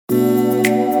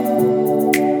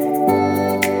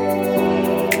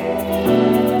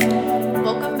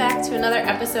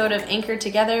episode of Anchored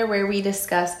Together, where we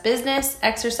discuss business,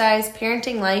 exercise,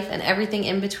 parenting, life, and everything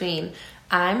in between.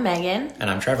 I'm Megan. And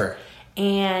I'm Trevor.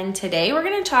 And today we're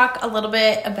going to talk a little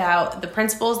bit about the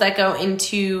principles that go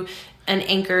into an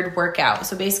anchored workout.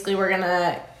 So basically we're going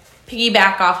to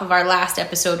piggyback off of our last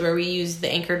episode where we used the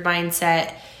anchored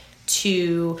mindset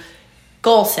to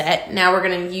goal set. Now we're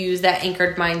going to use that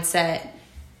anchored mindset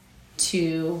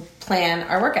to plan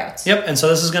our workouts. Yep, and so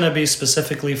this is going to be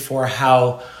specifically for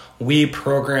how we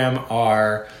program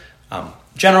our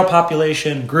general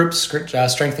population, group strength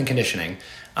and conditioning.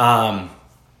 I've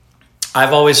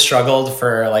always struggled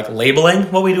for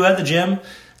labeling what we do at the gym.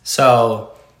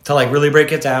 So to really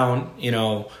break it down,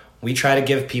 we try to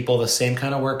give people the same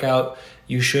kind of workout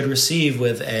you should receive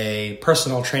with a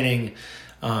personal training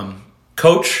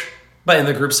coach, but in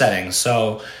the group setting.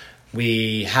 So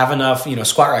we have enough,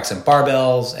 squat racks and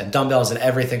barbells and dumbbells and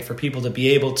everything for people to be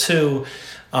able to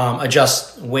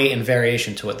adjust weight and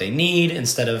variation to what they need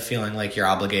instead of feeling like you're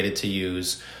obligated to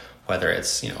use, whether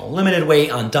it's, limited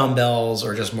weight on dumbbells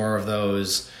or just more of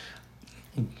those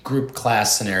group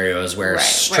class scenarios where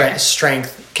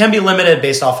strength can be limited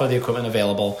based off of the equipment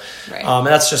available. Right. And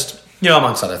that's just,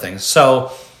 amongst other things.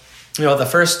 So, the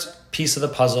first piece of the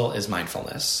puzzle is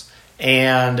mindfulness.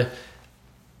 And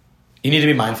you need to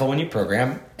be mindful when you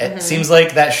program. It seems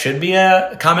like that should be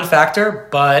a common factor,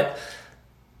 but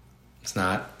it's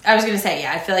not. I was going to say,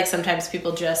 I feel like sometimes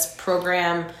people just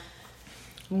program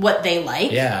what they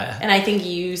like. Yeah. And I think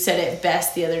you said it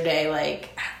best the other day,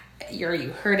 you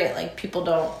heard it,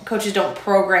 coaches don't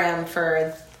program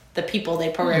for the people, they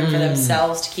program for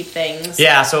themselves to keep things.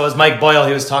 Yeah, so it was Mike Boyle.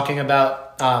 He was talking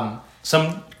about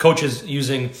some coaches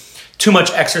using too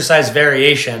much exercise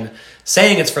variation,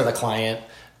 saying it's for the client,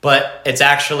 but it's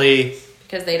actually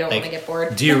because they don't want to get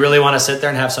bored. Do you really want to sit there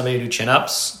and have somebody do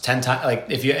chin-ups 10 times?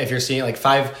 If you're seeing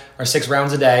 5 or 6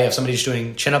 rounds a day of somebody just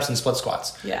doing chin-ups and split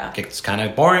squats. Yeah. It's kind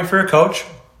of boring for a coach,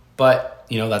 but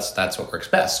that's what works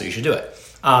best, so you should do it.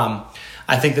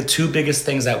 I think the 2 biggest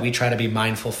things that we try to be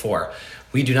mindful for,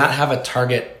 we do not have a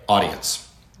target audience.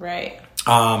 Right.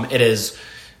 It is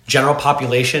general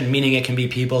population, meaning it can be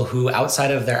people who outside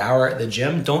of their hour at the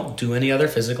gym don't do any other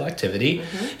physical activity.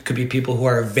 It could be people who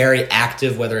are very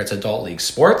active, whether it's adult league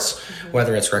sports,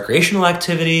 whether it's recreational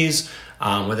activities,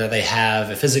 whether they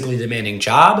have a physically demanding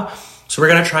job. So we're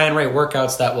going to try and write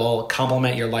workouts that will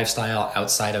complement your lifestyle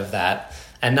outside of that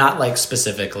and not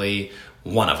specifically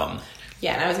one of them.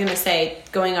 Yeah, and I was going to say,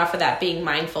 going off of that, being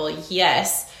mindful,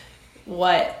 yes,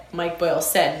 what Mike Boyle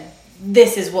said,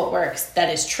 this is what works.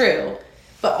 That is true.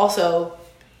 But also,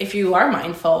 if you are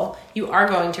mindful, you are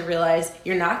going to realize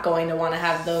you're not going to want to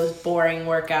have those boring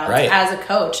workouts as a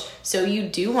coach. So you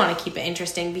do want to keep it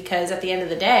interesting because at the end of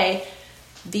the day,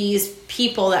 these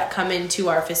people that come into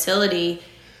our facility,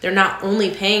 they're not only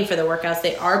paying for the workouts,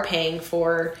 they are paying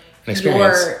for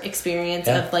your experience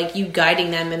of you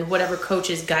guiding them and whatever coach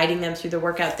is guiding them through the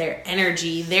workout, their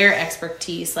energy, their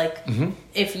expertise.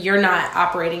 If you're not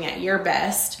operating at your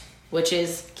best, which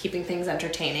is keeping things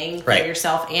entertaining for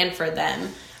yourself and for them,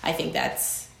 I think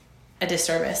that's a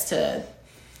disservice to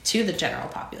the general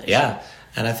population. Yeah,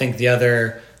 and I think the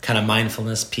other kind of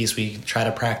mindfulness piece we try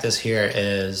to practice here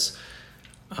is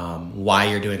why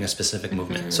you're doing a specific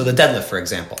movement. So the deadlift, for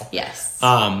example. Yes.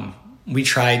 We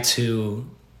try to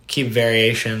keep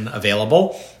variation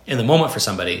available in the moment for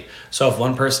somebody. So if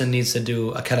one person needs to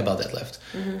do a kettlebell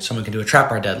deadlift, someone can do a trap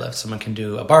bar deadlift, someone can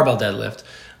do a barbell deadlift.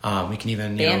 We can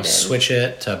even switch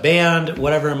it to band,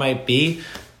 whatever it might be.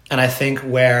 And I think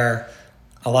where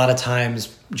a lot of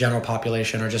times general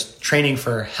population or just training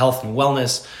for health and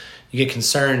wellness, you get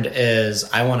concerned is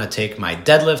I want to take my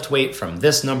deadlift weight from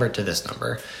this number to this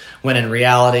number. When in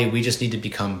reality, we just need to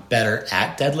become better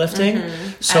at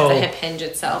deadlifting. So at the hip hinge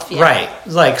itself. Yeah.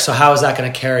 Right. So how is that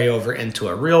going to carry over into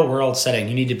a real world setting?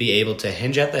 You need to be able to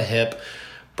hinge at the hip,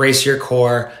 brace your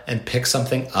core, and pick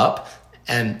something up.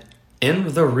 And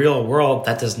in the real world,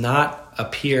 that does not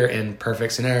appear in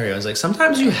perfect scenarios.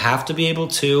 Sometimes you have to be able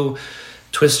to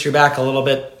twist your back a little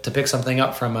bit to pick something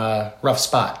up from a rough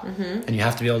spot. And you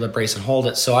have to be able to brace and hold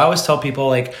it. So I always tell people,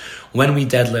 when we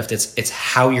deadlift, it's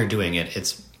how you're doing it.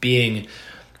 It's being,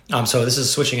 so this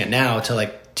is switching it now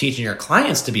to teaching your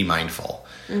clients to be mindful.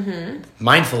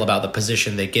 Mindful about the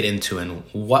position they get into and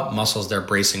what muscles they're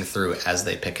bracing through as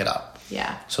they pick it up.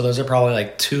 Yeah. So those are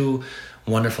probably 2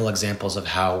 wonderful examples of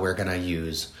how we're going to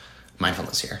use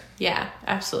mindfulness here. Yeah,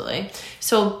 absolutely.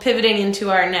 So pivoting into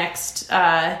our next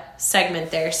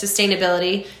segment there,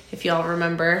 sustainability. If y'all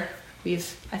remember, I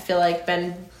feel like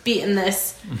been beating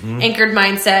this anchored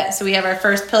mindset. So we have our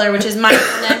first pillar, which is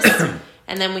mindfulness.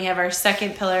 And then we have our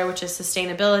second pillar, which is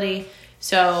sustainability.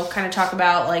 So kind of talk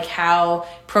about like how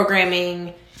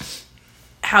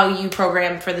you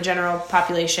program for the general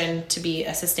population to be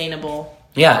a sustainable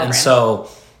program. And so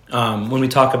when we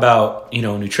talk about,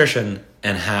 nutrition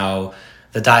and how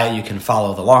the diet you can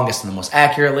follow the longest and the most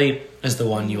accurately is the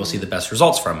one you will see the best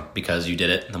results from, because you did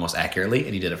it the most accurately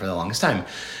and you did it for the longest time.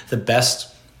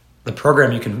 The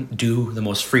program you can do the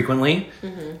most frequently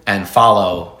and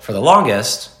follow for the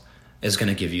longest is going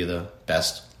to give you the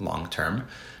best long-term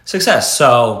success.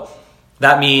 So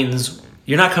that means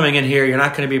you're not coming in here, you're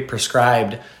not going to be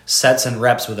prescribed sets and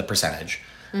reps with a percentage.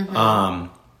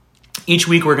 Each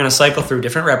week we're going to cycle through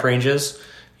different rep ranges.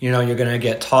 You're going to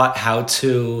get taught how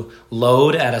to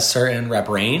load at a certain rep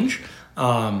range,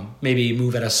 maybe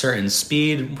move at a certain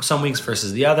speed some weeks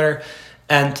versus the other.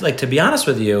 And to be honest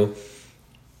with you,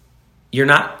 you're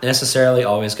not necessarily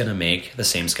always going to make the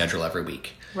same schedule every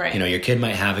week. Right. Your kid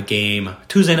might have a game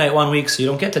Tuesday night one week, so you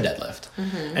don't get to deadlift.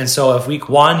 And so if week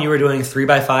 1 you were doing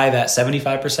 3x5 at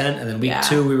 75%, and then week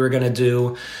 2 we were going to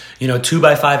do,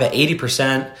 2x5 at 80%,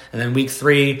 and then week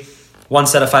 3, 1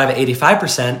 set of 5 at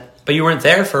 85%, but you weren't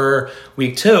there for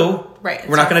week 2. Right.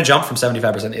 We're not going to jump from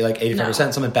 75% to 85%. No.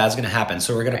 Something bad's going to happen.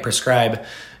 So we're going to prescribe,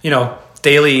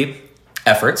 daily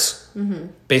efforts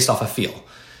based off of feel.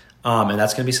 And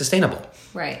that's going to be sustainable.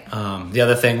 Right. The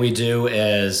other thing we do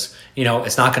is,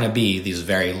 it's not going to be these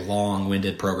very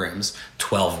long-winded programs,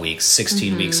 12 weeks,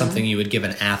 16 weeks, something you would give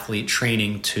an athlete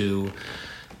training to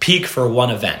peak for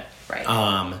one event.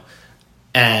 Right.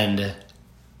 And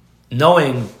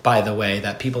knowing, by the way,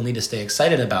 that people need to stay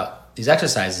excited about these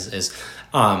exercises is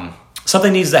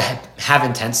something needs to have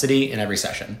intensity in every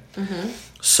session.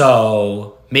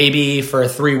 So maybe for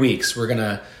 3 weeks, we're going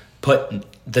to put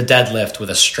the deadlift with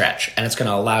a stretch, and it's going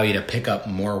to allow you to pick up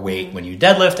more weight when you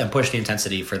deadlift and push the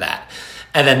intensity for that.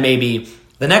 And then maybe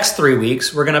the next 3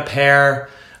 weeks, we're going to pair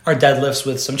our deadlifts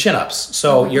with some chin-ups.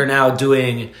 So you're now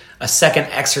doing a second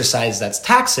exercise that's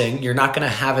taxing. You're not going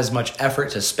to have as much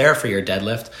effort to spare for your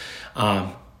deadlift.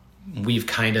 We've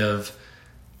kind of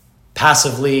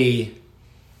passively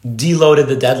deloaded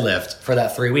the deadlift for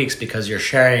that 3 weeks because you're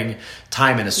sharing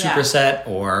time in a superset,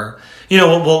 or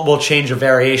we'll change a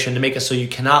variation to make it so you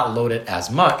cannot load it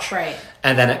as much. Right.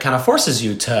 And then it kind of forces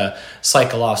you to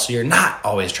cycle off, so you're not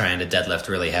always trying to deadlift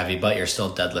really heavy, but you're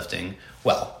still deadlifting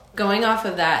well. Going off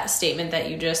of that statement that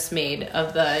you just made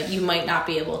of you might not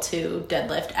be able to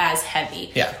deadlift as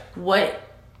heavy. Yeah.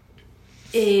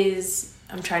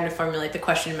 I'm trying to formulate the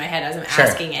question in my head as I'm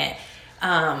asking it.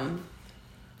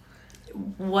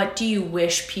 What do you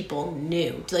wish people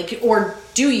knew? Or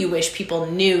do you wish people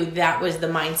knew that was the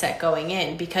mindset going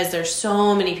in? Because there's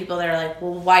so many people that are like,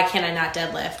 well, why can't I not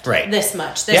deadlift this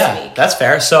much this week? Yeah, that's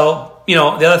fair. So, the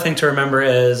other thing to remember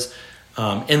is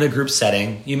in the group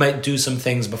setting, you might do some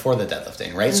things before the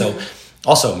deadlifting, right? So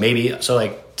also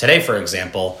today, for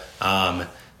example,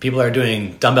 people are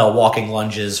doing dumbbell walking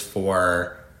lunges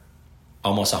for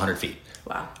almost 100 feet.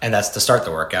 Wow. And that's to start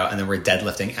the workout, and then we're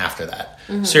deadlifting after that.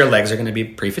 So your legs are going to be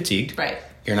pre-fatigued. Right.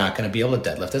 You're not going to be able to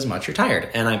deadlift as much. You're tired.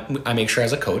 And I make sure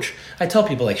as a coach, I tell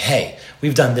people hey,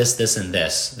 we've done this, and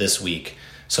this week,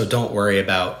 so don't worry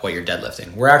about what you're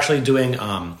deadlifting. We're actually doing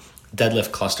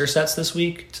deadlift cluster sets this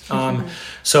week.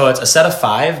 So it's a set of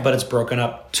 5, but it's broken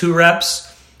up 2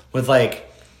 reps with a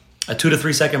 2 to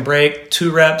 3 second break,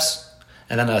 2 reps,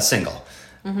 and then a single.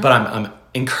 But I'm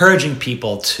encouraging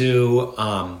people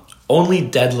to only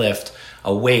deadlift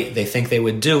a weight they think they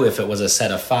would do if it was a set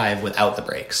of 5 without the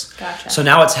breaks. Gotcha. So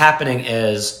now what's happening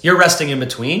is you're resting in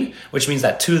between, which means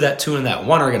that 2, and that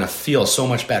 1 are going to feel so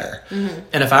much better.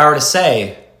 And if I were to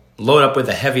say, load up with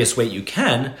the heaviest weight you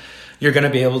can, you're going to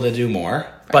be able to do more.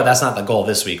 Right. But that's not the goal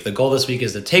this week. The goal this week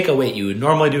is to take a weight you would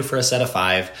normally do for a set of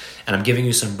 5, and I'm giving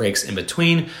you some breaks in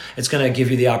between. It's going to give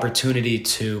you the opportunity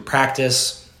to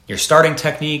practice your starting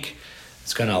technique.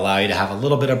 It's going to allow you to have a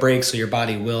little bit of break so your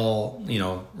body will,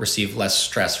 receive less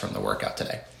stress from the workout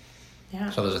today. Yeah.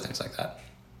 So those are things like that.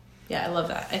 Yeah, I love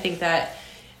that. I think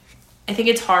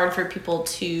it's hard for people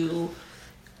to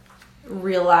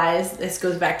realize, this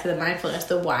goes back to the mindfulness,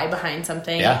 the why behind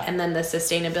something, and then the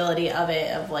sustainability of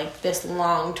it, of this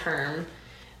long-term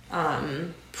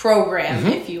program,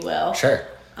 if you will. Sure.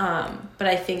 But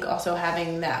I think also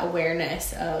having that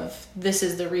awareness of this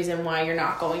is the reason why you're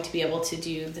not going to be able to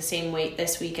do the same weight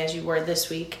this week as you were this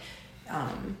week.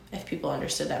 If people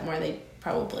understood that more, they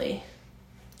probably...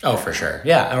 Oh, for sure.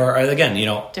 Yeah. Or again,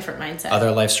 different mindset.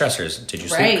 Other life stressors. Did you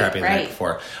sleep crappy the night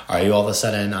before? Are you all of a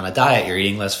sudden on a diet? You're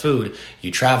eating less food. You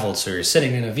traveled, so you're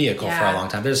sitting in a vehicle for a long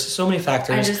time. There's so many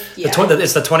factors.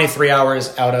 It's the 23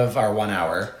 hours out of our 1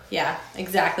 hour. Yeah,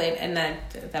 exactly. And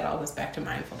that all goes back to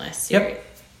mindfulness. Yep.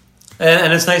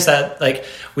 And it's nice that, like,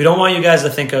 we don't want you guys to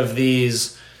think of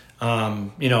these,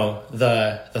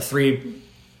 the three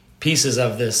pieces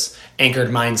of this anchored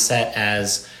mindset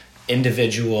as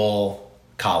individual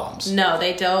columns. No,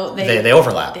 they don't. They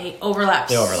overlap. They overlap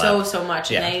so much.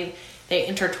 Yeah. And they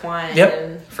intertwine. Yep,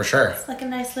 and for sure. It's like a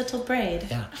nice little braid.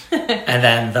 Yeah. And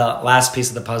then the last piece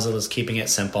of the puzzle is keeping it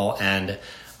simple. And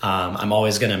I'm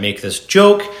always going to make this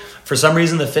joke. For some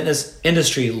reason, the fitness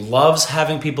industry loves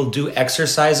having people do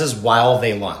exercises while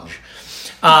they lunge.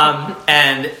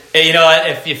 And you know what?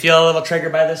 If you feel a little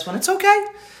triggered by this one, it's okay.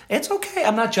 It's okay.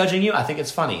 I'm not judging you. I think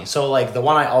it's funny. So, like, the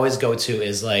one I always go to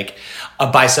is, like, a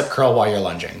bicep curl while you're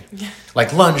lunging.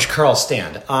 Like, lunge, curl,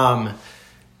 stand.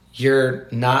 You're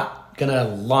not going to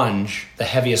lunge the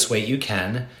heaviest weight you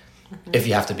can if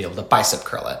you have to be able to bicep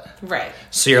curl it. Right.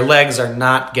 So your legs are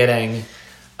not getting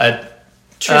a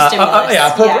true stimulus.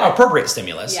 Appropriate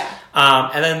stimulus.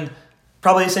 Yeah. And then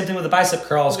probably the same thing with the bicep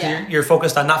curls. Yeah. You're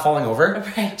focused on not falling over.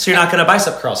 Right. So you're not going to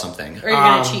bicep curl something. Or you're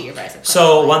going to cheat your bicep curl.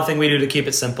 So one thing we do to keep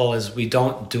it simple is we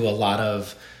don't do a lot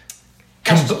of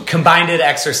combined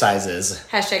exercises.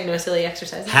 Hashtag no silly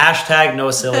exercises. Hashtag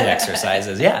no silly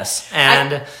exercises. Yes.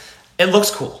 And it looks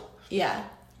cool. Yeah.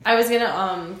 I was going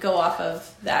to go off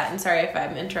of that, and sorry if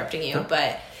I'm interrupting you,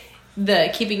 but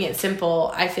the keeping it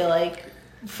simple, I feel like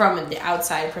from the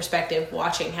outside perspective,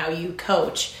 watching how you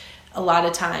coach, a lot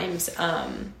of times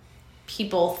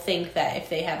people think that if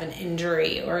they have an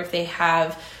injury or if they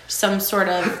have some sort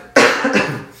of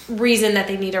reason that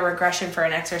they need a regression for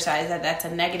an exercise, that's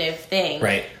a negative thing.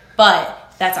 Right. But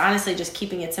that's honestly just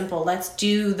keeping it simple. Let's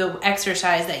do the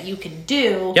exercise that you can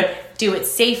do. Yep. Do it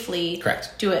safely.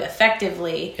 Correct. Do it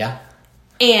effectively. Yeah.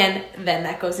 And then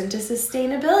that goes into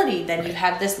sustainability. Then you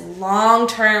have this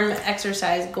long-term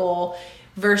exercise goal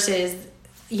versus,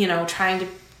 trying to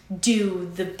do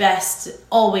the best,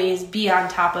 always be on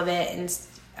top of it. And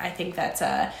I think that's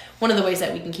one of the ways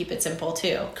that we can keep it simple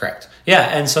too. Correct. Yeah.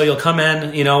 And so you'll come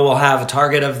in, we'll have a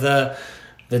target of the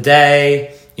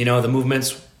day, the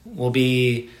movements will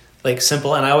be like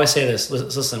simple. And I always say this,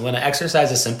 listen, when an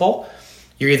exercise is simple,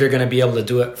 you're either going to be able to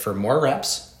do it for more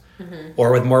reps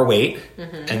or with more weight.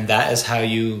 And that is how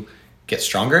you get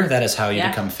stronger. That is how you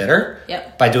become fitter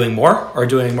by doing more or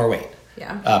doing more weight.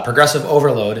 Yeah. Progressive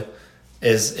overload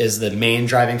is the main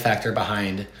driving factor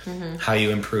behind how you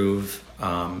improve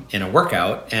in a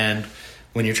workout. And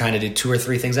when you're trying to do 2 or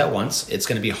 3 things at once, it's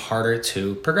going to be harder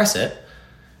to progress it.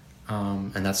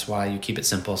 And that's why you keep it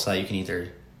simple so that you can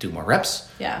either do more reps,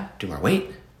 do more weight,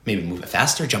 maybe move it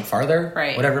faster, jump farther,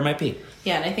 whatever it might be.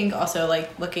 Yeah, and I think also,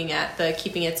 like, looking at the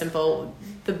keeping it simple,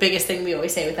 the biggest thing we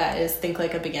always say with that is think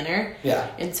like a beginner. Yeah.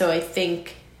 And so I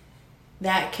think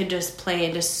that could just play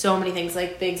into so many things.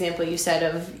 Like the example you said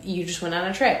of you just went on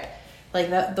a trip. Like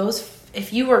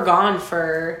if you were gone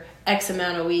for X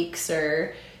amount of weeks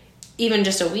or even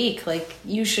just a week, like,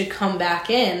 you should come back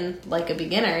in like a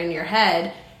beginner in your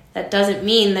head. That doesn't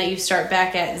mean that you start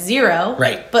back at 0.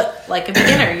 Right. But like a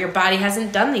beginner, your body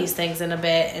hasn't done these things in a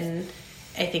bit. And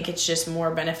I think it's just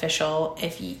more beneficial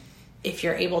if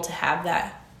you're able to have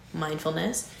that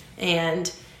mindfulness. And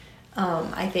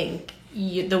I think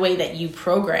the way that you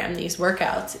program these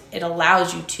workouts, it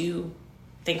allows you to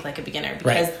think like a beginner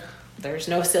because there's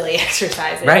no silly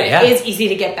exercises. Right, yeah. It is easy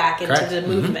to get back into the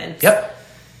movements. Yep.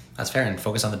 That's fair. And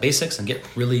focus on the basics and get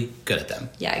really good at them.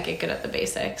 Yeah, get good at the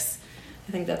basics.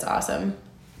 I think that's awesome.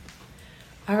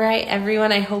 All right,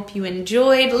 everyone, I hope you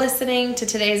enjoyed listening to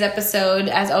today's episode.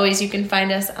 As always, you can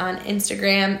find us on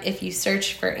Instagram if you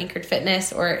search for Anchored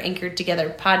Fitness or Anchored Together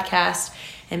Podcast.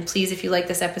 And please, if you like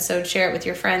this episode, share it with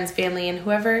your friends, family, and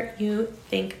whoever you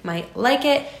think might like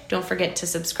it. Don't forget to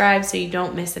subscribe so you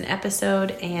don't miss an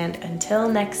episode. And until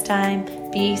next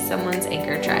time, be someone's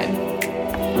Anchor Tribe.